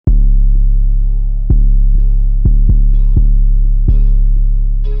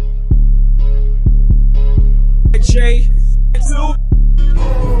J2O.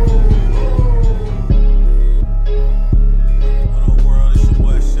 What up, world? It's your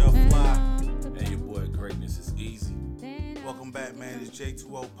boy Chef Fly. And your boy Greatness is Easy. Welcome back, man. It's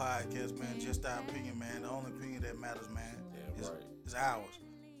J2O podcast, man. Just our opinion, man. The only opinion that matters, man, is ours.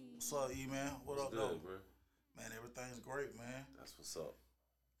 What's up, E, man? What up, though? Bro? Man, everything's great, man. That's what's up.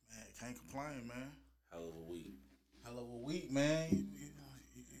 Man, can't complain, man. Hell of a week. Hell of a week, man.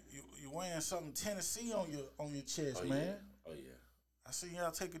 You wearing something Tennessee on your chest, man. Yeah. Oh, yeah. I seen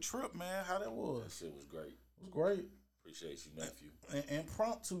y'all take a trip, man. How that was? That shit was great. It was great. Appreciate you, nephew. And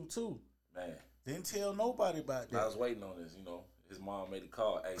impromptu, too. Man. Didn't tell nobody about that. I was waiting on this, His mom made a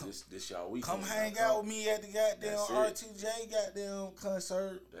call. Hey, this y'all weekend. Come hang out with me at the goddamn R2J goddamn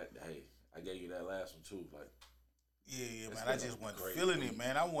concert. Hey, I gave you that last one, too. Yeah, man. I just wasn't feeling it,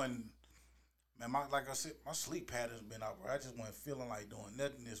 man. I wasn't. Man, like I said, my sleep pattern's been out, bro. I just wasn't feeling like doing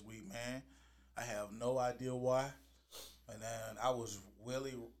nothing this week, man. I have no idea why. And then I was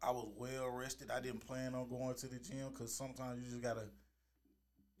well rested. I didn't plan on going to the gym because sometimes you just gotta,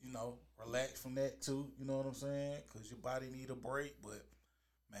 relax from that too. You know what I'm saying? Because your body need a break. But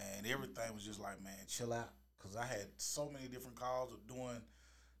man, everything was just like, man, chill out. Because I had so many different calls of doing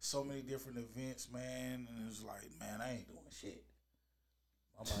so many different events, man. And it was like, man, I ain't doing shit.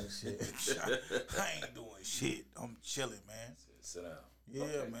 My body said, I ain't doing shit. I'm chilling, man. Sit down. Yeah,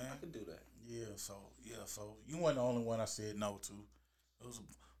 okay, man. I could do that. Yeah, so you weren't the only one I said no to. It was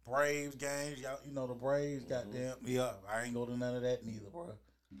Braves games. Y'all, the Braves, goddamn. Yeah, I ain't go to none of that neither, bro.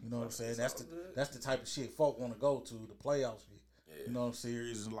 You know what I'm saying? That's the type of shit folk want to go to, the playoff shit. Yeah. You know what I'm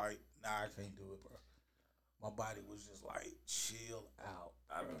serious? And like, nah, I can't do it, bro. My body was just like, chill out.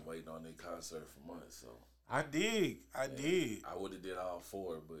 I've been waiting on that concert for months, so. I did. I would have did all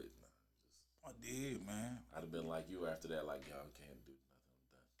four, but I did, man. I'd have been like you after that, like, y'all can't do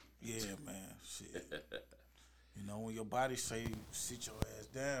nothing. Yeah, man. Shit. When your body say sit your ass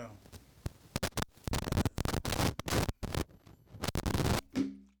down.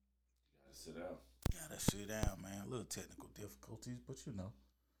 You gotta sit down. Gotta sit down, man. A little technical difficulties, but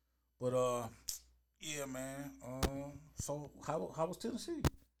But yeah, man. So how was Tennessee?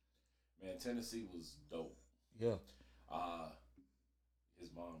 Man, Tennessee was dope. Yeah.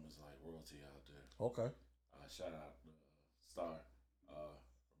 His mom is like royalty out there. Okay. Shout out Star from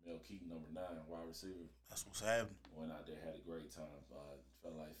Mel Keaton, number 9, wide receiver. That's what's happening. Went out there, had a great time.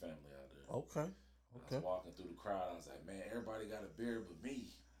 Felt like family out there. Okay. I was walking through the crowd. I was like, man, everybody got a beard but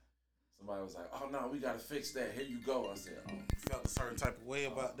me. Somebody was like, oh, no, we got to fix that. Here you go. I said, oh. Felt a certain type of way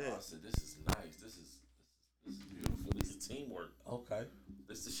about that. I said, this is nice. This is beautiful. This is teamwork. Okay.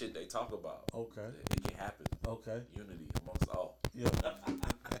 This is the shit they talk about. Okay. It can happen. Okay. Unity amongst all. Yeah.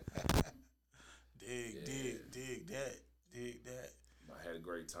 Dig that. I had a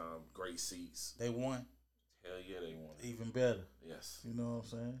great time. Great seats. They won. Hell yeah, they won. Even better. Yes. You know what I'm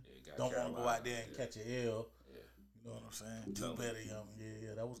saying? Yeah, don't want to go out there and catch an L. Yeah. You know what I'm saying? Do better, young.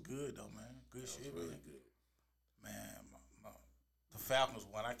 Yeah, that was good though, man. Good shit, really man. Good. Man, the Falcons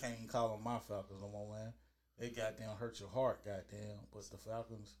won. I can't even call them my Falcons no more, man. They goddamn hurt your heart, goddamn. But the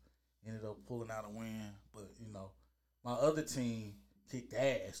Falcons ended up pulling out a win. But my other team kicked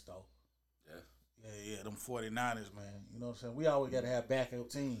ass though. Yeah, them 49ers, man. You know what I'm saying? We always got to have backup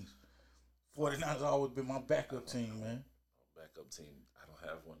teams. 49ers always been my backup team, man. Backup team. I don't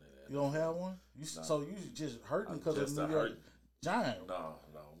have one of that. You don't have one? No. So you just hurting because of New York Giants? No,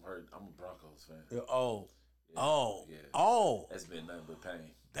 I'm hurt. I'm a Broncos fan. Oh. That's been nothing but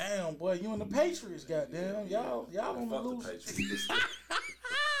pain. Damn, boy, you and the Patriots, goddamn. Y'all on the loose. The Patriots.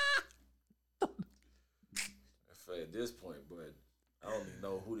 At this point, but I don't even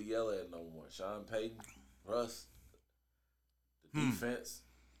know who to yell at no more. Sean Payton, Russ, the defense.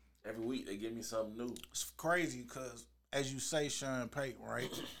 Every week they give me something new. It's crazy because, as you say, Sean Payton,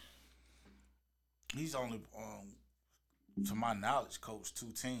 right? He's only, to my knowledge, coached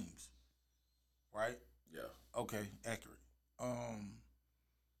 2 teams, right? Yeah. Okay, accurate.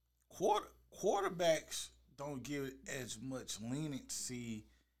 Quarterbacks don't give as much leniency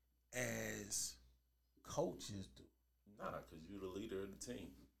as coaches do. Nah, because you're the leader of the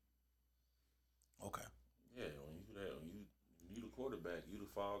team. Okay. Yeah, when you the quarterback, you the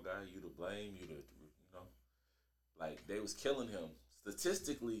fall guy, you the blame, like they was killing him.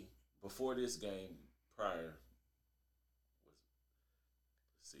 Statistically, before this game, prior,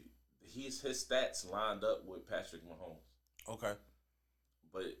 his stats lined up with Patrick Mahomes. Okay.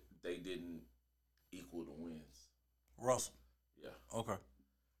 But they didn't equal the wins. Russell. Yeah. Okay.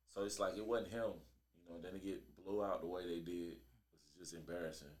 So it's like it wasn't him. Then to get blew out the way they did was just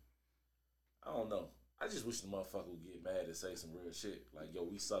embarrassing. I don't know. I just wish the motherfucker would get mad and say some real shit. Like, yo,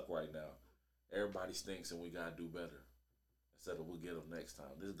 we suck right now. everybody stinks and we gotta do better. Instead of we'll get them next time.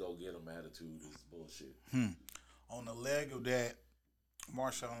 This go get them attitude is bullshit. On the leg of that,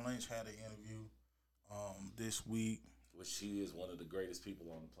 Marshawn Lynch had an interview this week, which she is one of the greatest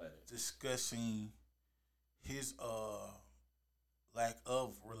people on the planet, discussing his lack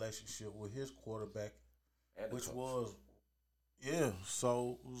of relationship with his quarterback, and which coach. was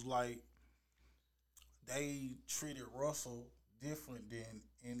so it was like they treated Russell different than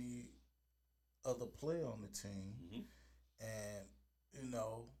any other player on the team. And,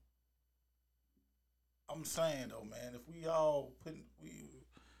 I'm saying though, man, if we all we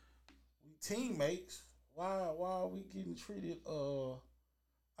teammates, why are we getting treated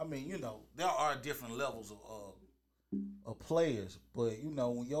there are different levels of players, but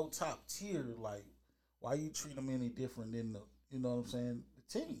when your top tier, like, why you treat them any different than the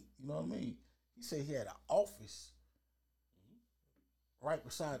team? You know what I mean? He said he had an office right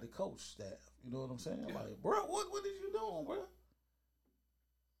beside the coach staff. You know what I'm saying? Yeah. Like, bro, what is you doing, bro?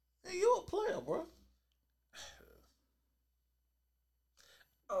 Hey, you a player, bro.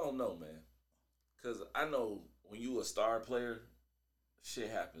 I don't know, man. Because I know when you a star player, shit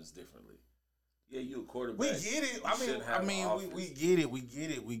happens differently. Yeah, you a quarterback. We get it. We get it. We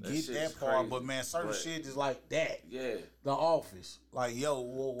get it. We get that part. Crazy. But, man, certain shit is like that. Yeah. The office. Like, yo,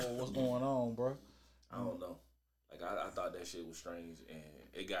 whoa, what's going on, bro? I don't know. Like, I thought that shit was strange, and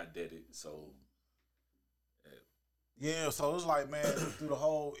it got deaded, so. Yeah, so it was like, man, through the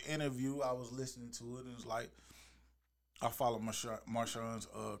whole interview, I was listening to it, and it's like, I followed Marshawn's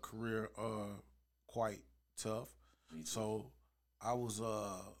career quite tough. So I was,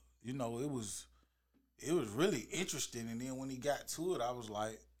 it was really interesting. And then when he got to it, I was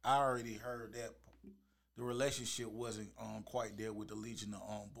like, I already heard that the relationship wasn't quite there with the Legion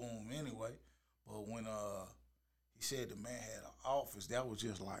of Boom anyway. But when he said the man had an office, that was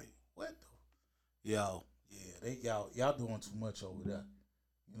just like, what the? Y'all doing too much over there.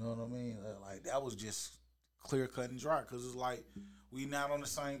 You know what I mean? Like, that was just clear cut and dry, because it's like we not on the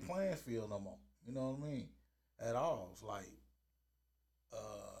same playing field no more. You know what I mean? At all. It's like,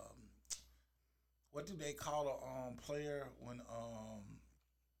 what do they call a player when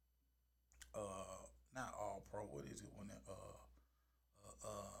not all pro? What is it when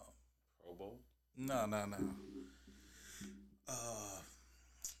Pro Bowl? No.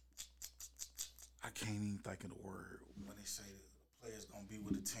 I can't even think of the word when they say that the player's gonna be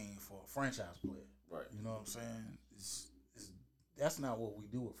with the team for a franchise player. Right. You know what I'm saying? That's not what we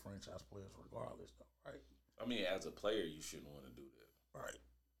do with franchise players, regardless, though, right? I mean, as a player, you shouldn't want to do that. Right.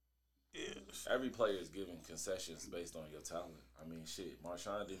 Yes. Every player is given concessions based on your talent. I mean, shit,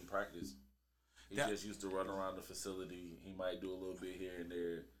 Marshawn didn't practice. He just used to run around the facility. He might do a little bit here and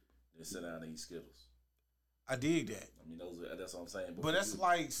there, then sit down and eat Skittles. I dig that. I mean, that's what I'm saying. But that's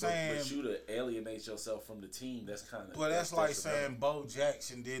like saying... But you to alienate yourself from the team, that's kind of... But that's like saying Bo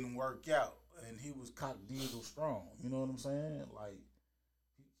Jackson didn't work out, and he was cock-diesel strong. You know what I'm saying? Like...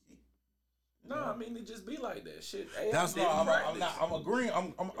 I mean, it just be like that. Shit. That's no, I'm agreeing.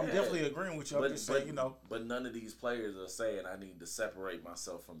 I'm definitely agreeing with you. I'm just saying, But none of these players are saying, I need to separate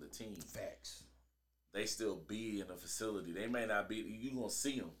myself from the team. Facts. They still be in a facility. They may not be... You gonna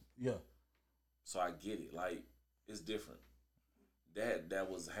see them. Yeah. So I get it. Like, it's different. That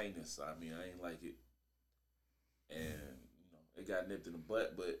was heinous. I mean, I ain't like it. And, it got nipped in the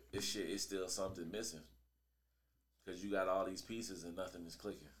butt, but it's still something missing. Because you got all these pieces and nothing is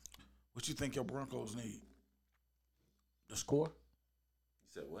clicking. What you think your Broncos need? The score? You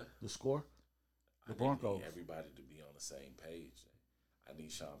said what? The score? The Broncos. Need everybody to be on the same page. I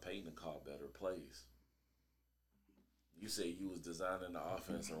need Sean Payton to call better plays. You say you was designing the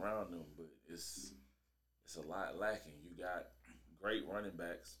offense around them, but it's a lot lacking. You got great running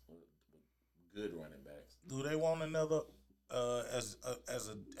backs, good running backs. Do they want another as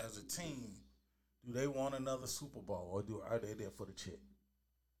a team? Do they want another Super Bowl, or are they there for the check?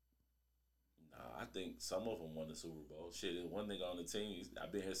 Nah, I think some of them won the Super Bowl. Shit, there's one nigga on the team.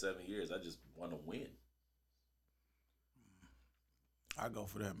 I've been here 7 years. I just want to win. I go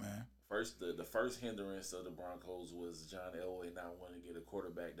for that, man. The first hindrance of the Broncos was John Elway not wanting to get a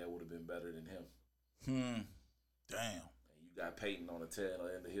quarterback that would have been better than him. Damn. And you got Peyton on the tail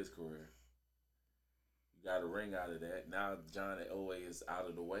end of his career. You got a ring out of that. Now John Elway is out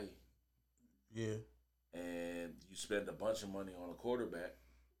of the way. Yeah. And you spend a bunch of money on a quarterback,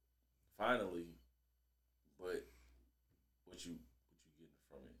 finally, but what you getting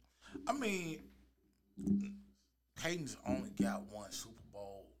from it? I mean, Peyton's only got one Super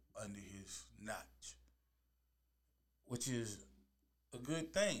Bowl under his notch, which is a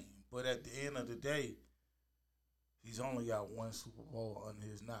good thing. But at the end of the day, he's only got one Super Bowl under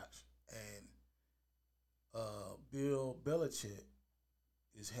his notch. And Bill Belichick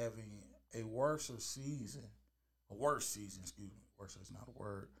is having a worse season, excuse me, worse is not a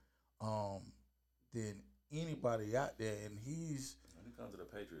word, um, than anybody out there, and he's. When it comes to the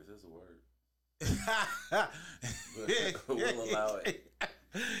Patriots, it's a word. We'll allow it.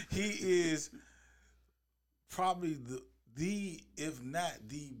 He is probably the if not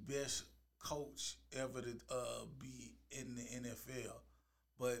the best coach ever to be in the NFL.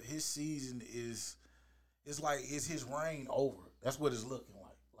 But his season is it's like it's his reign over. That's what it's looking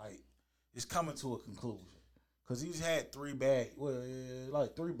like. Like it's coming to a conclusion because he's had three bad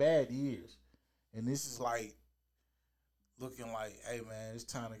years, and this is like looking like, hey man, it's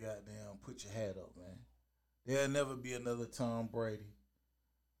time to goddamn put your hat up, man. There'll never be another Tom Brady.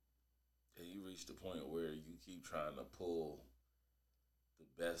 And you reach the point where you keep trying to pull the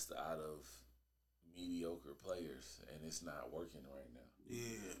best out of mediocre players, and it's not working right now.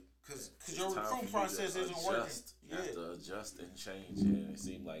 Yeah, because your recruiting process isn't working. You have to adjust and change, and it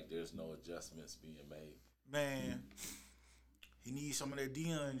seems like there's no adjustments being made. Man, he needs some of that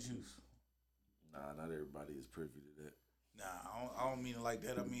Dion juice. Nah, not everybody is privy to that. Nah, I don't mean it like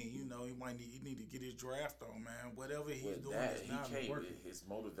that. I mean, you need to get his draft on, man. Whatever he's doing is not working. His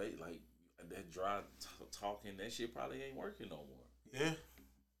motivate, like that dry talking, that shit probably ain't working no more. Yeah.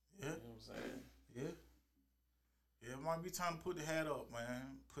 You know what I'm saying? Yeah. Yeah, it might be time to put the hat up,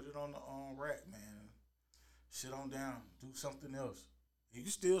 man. Put it on the rack, man. Sit on down. Do something else. You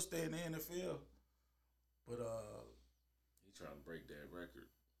can still stay in the NFL. But he trying to break that record.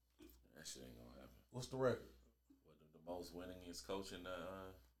 That shit ain't gonna happen. What's the record? The most winningest coach in the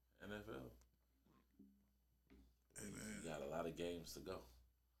NFL. Hey, man. You got a lot of games to go.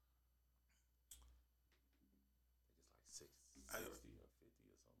 I think it's like 60 or 50 or something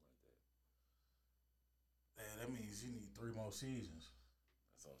like that. Man, that means you need 3 more seasons.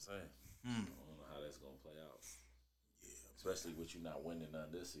 That's what I'm saying. I don't know how that's going to play out. Yeah. Especially with you not winning none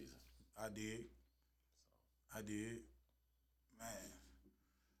this season. I did. Man.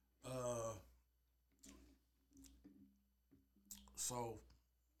 So,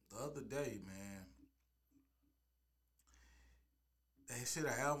 the other day, man, they said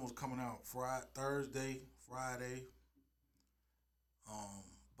an album was coming out Thursday, Friday,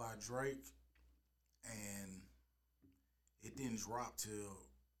 by Drake, and it didn't drop till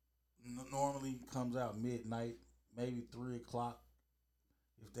normally comes out midnight, maybe 3 o'clock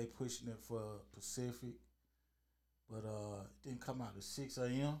if they pushing it for Pacific, but it didn't come out at 6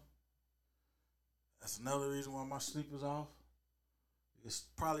 a.m. That's another reason why my sleep is off. It's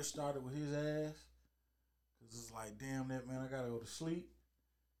probably started with his ass, cause it's like, damn that man, I gotta go to sleep,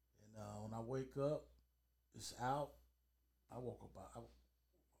 and when I wake up, it's out. I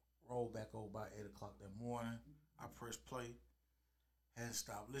rolled back over by 8 o'clock that morning. I pressed play, hadn't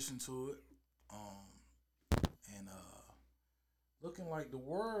stopped listening to it, and looking like the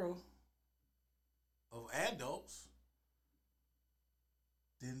world of adults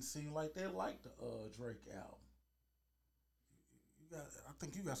didn't seem like they liked the Drake album. I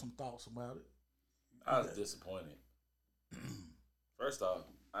think you got some thoughts about it. I was disappointed. First off,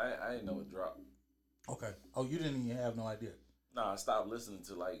 I didn't know it dropped. Okay. Oh, you didn't even have no idea. No, I stopped listening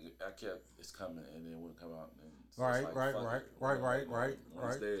to I kept it's coming and then it wouldn't come out. And so right.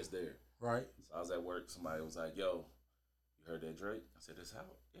 Once there, it's there. Right. So I was at work. Somebody was like, "Yo, you heard that Drake?" I said, "It's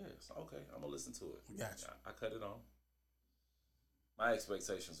out." Yeah, it's okay. I'm gonna listen to it. Gotcha. I cut it on. My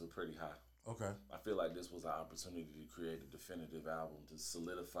expectations were pretty high. Okay. I feel like this was an opportunity to create a definitive album to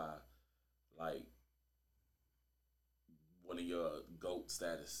solidify, like, one of your GOAT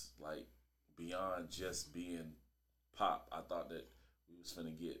status, like, beyond just being pop. I thought that we was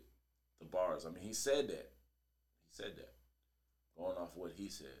finna get the bars. I mean, he said that. Going off what he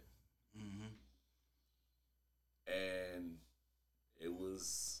said. Mm-hmm. And it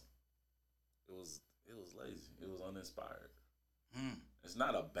was lazy. It was uninspired. It's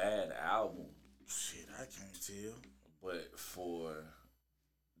not a bad album. Shit, I can't tell. But for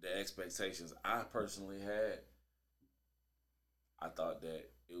the expectations I personally had, I thought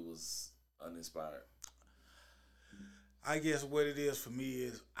that it was uninspired. I guess what it is for me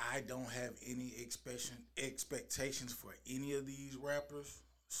is I don't have any expectations for any of these rappers,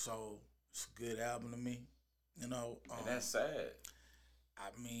 so it's a good album to me. You know, and that's sad. I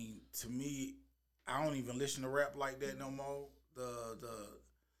mean, to me, I don't even listen to rap like that no more.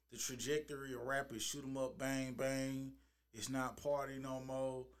 The trajectory of rap is shoot 'em up, bang bang. It's not party no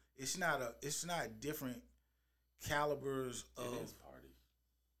more. It's not different calibers of. It is party.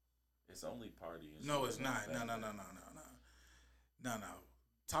 It's only party. No, it's not. No.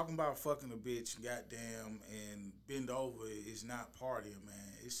 Talking about fucking a bitch, goddamn, and bend over is not partying,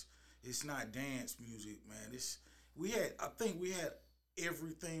 man. It's not dance music, man. I think we had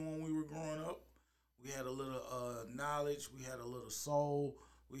everything when we were growing up. We had a little knowledge. We had a little soul.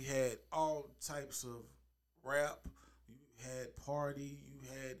 We had all types of rap. You had party. You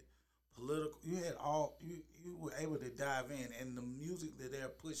had political. You had all. You were able to dive in, and the music that they're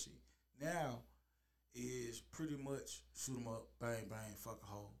pushing now is pretty much shoot 'em up, bang bang, fuck a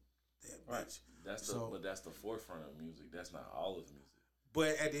hoe, that right. bitch. But that's the forefront of music. That's not all of music.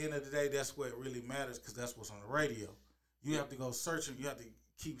 But at the end of the day, that's what really matters because that's what's on the radio. You have to go searching. You have to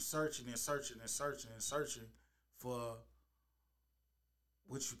keep searching and searching and searching and searching for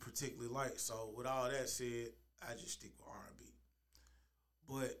what you particularly like. So with all that said, I just stick with R&B.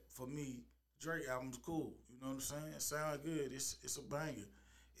 But for me, Drake album's cool. You know what I'm saying? It sounds good. It's a banger.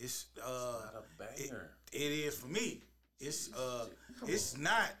 It's not a banger. It is for me. It's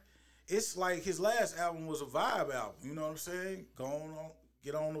not. It's like his last album was a vibe album. You know what I'm saying?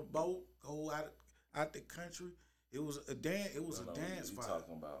 Get on a boat, go out the country. It was a dance. It was a dance vibe.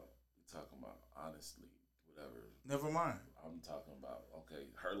 Talking about honestly, whatever. Never mind. I'm talking about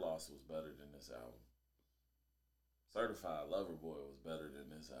Her Loss was better than this album. Certified Lover Boy was better than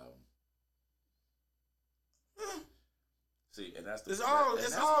this album. See, and that's it's all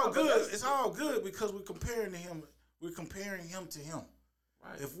good. It's all good because we're comparing him to him.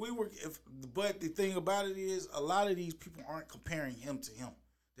 Right. But the thing about it is, a lot of these people aren't comparing him to him.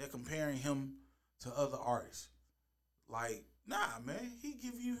 They're comparing him to other artists. Like, nah, man, he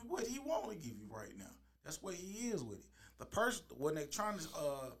give you what he want to give you right now. That's what he is with it. The person, when they're trying to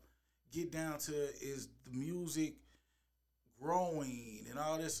get down to is the music growing and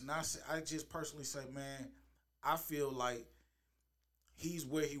all this, and I just personally say, man, I feel like he's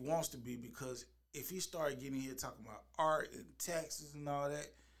where he wants to be because if he started getting here talking about art and taxes and all that,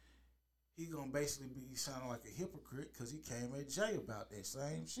 he gonna basically be sounding like a hypocrite because he came at Jay about that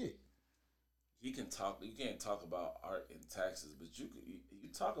same shit. You can't talk about art and taxes, but you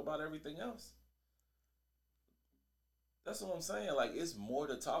talk about everything else. That's what I'm saying. Like, it's more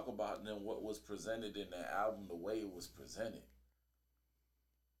to talk about than what was presented in the album, the way it was presented.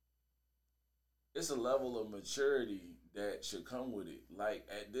 It's a level of maturity that should come with it. Like,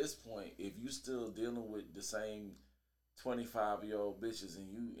 at this point, if you still dealing with the same 25-year-old bitches and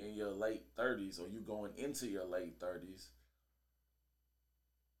you in your late 30s or you going into your late 30s,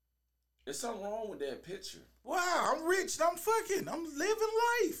 there's something wrong with that picture. Wow, I'm rich. I'm fucking. I'm living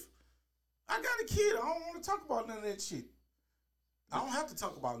life. I got a kid. I don't want to talk about none of that shit. I don't have to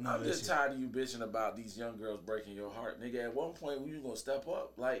talk about none of that shit. I'm just tired of you bitching about these young girls breaking your heart. Nigga, at one point, when you gonna step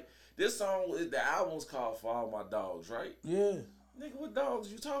up? Like, this song, the album's called For All My Dogs, right? Yeah. Nigga, what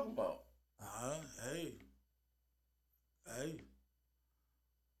dogs you talking about? Hey.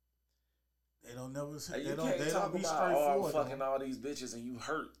 They don't never say. Hey, they don't be straightforward. I'm fucking all these bitches and you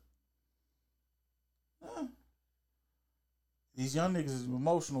hurt. These young niggas is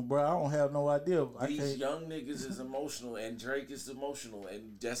emotional, bro. I don't have no idea. These young niggas is emotional, and Drake is emotional,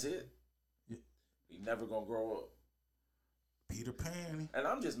 and that's it. Yeah. He never gonna grow up. Peter Pan. And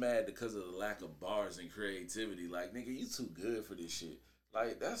I'm just mad because of the lack of bars and creativity. Like, nigga, you too good for this shit.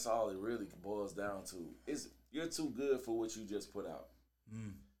 Like, that's all it really boils down to. You're too good for what you just put out.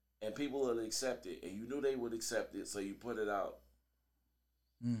 Mm. And people will accept it, and you knew they would accept it, so you put it out.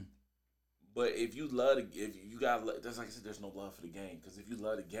 Mm. But if you got, that's like I said, there's no love for the game. Because if you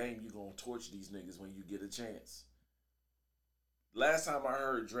love the game, you're going to torch these niggas when you get a chance. Last time I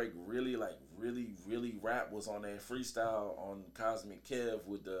heard Drake really rap was on that freestyle on Cosmic Kev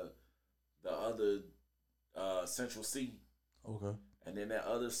with the other Central C. Okay. And then that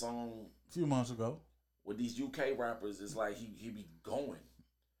other song a few months ago with these UK rappers, it's like he be going.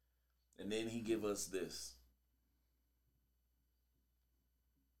 And then he give us this.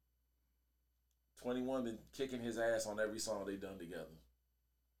 21 been kicking his ass on every song they done together.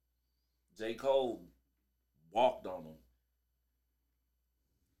 J. Cole walked on him.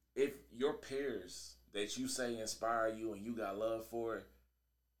 If your peers that you say inspire you and you got love for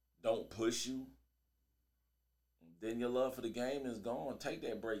don't push you, then your love for the game is gone. Take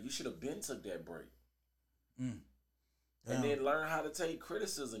that break. You should have been took that break. Mm. And then learn how to take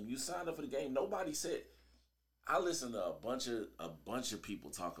criticism. You signed up for the game. Nobody said. I listened to a bunch of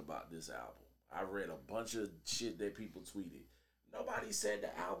people talk about this album. I read a bunch of shit that people tweeted. Nobody said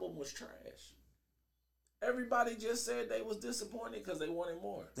the album was trash. Everybody just said they was disappointed because they wanted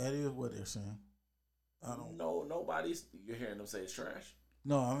more. That is what they're saying. I don't know. Nobody's. You're hearing them say it's trash?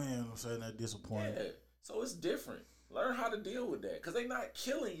 No, I'm hearing them saying they're disappointed. Yeah. So it's different. Learn how to deal with that because they're not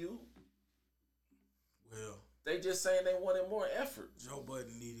killing you. Well, they just saying they wanted more effort. Joe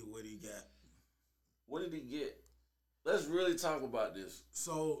Budden needed what he got. What did he get? Let's really talk about this.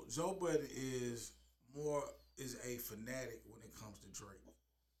 So Joe Budden is a fanatic when it comes to Drake.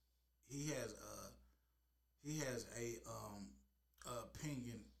 He has a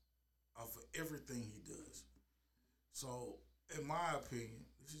opinion of everything he does. So in my opinion,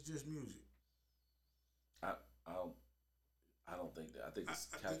 this is just music. I I don't I don't think that. I think it's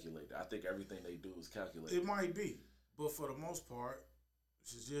calculated. I think everything they do is calculated. It might be, but for the most part,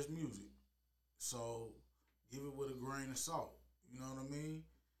 this is just music. So give it with a grain of salt. You know what I mean?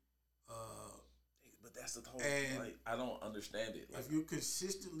 But that's the whole thing. Like, I don't understand it. Like, if you're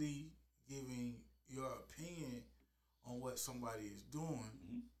consistently giving your opinion on what somebody is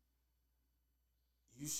doing,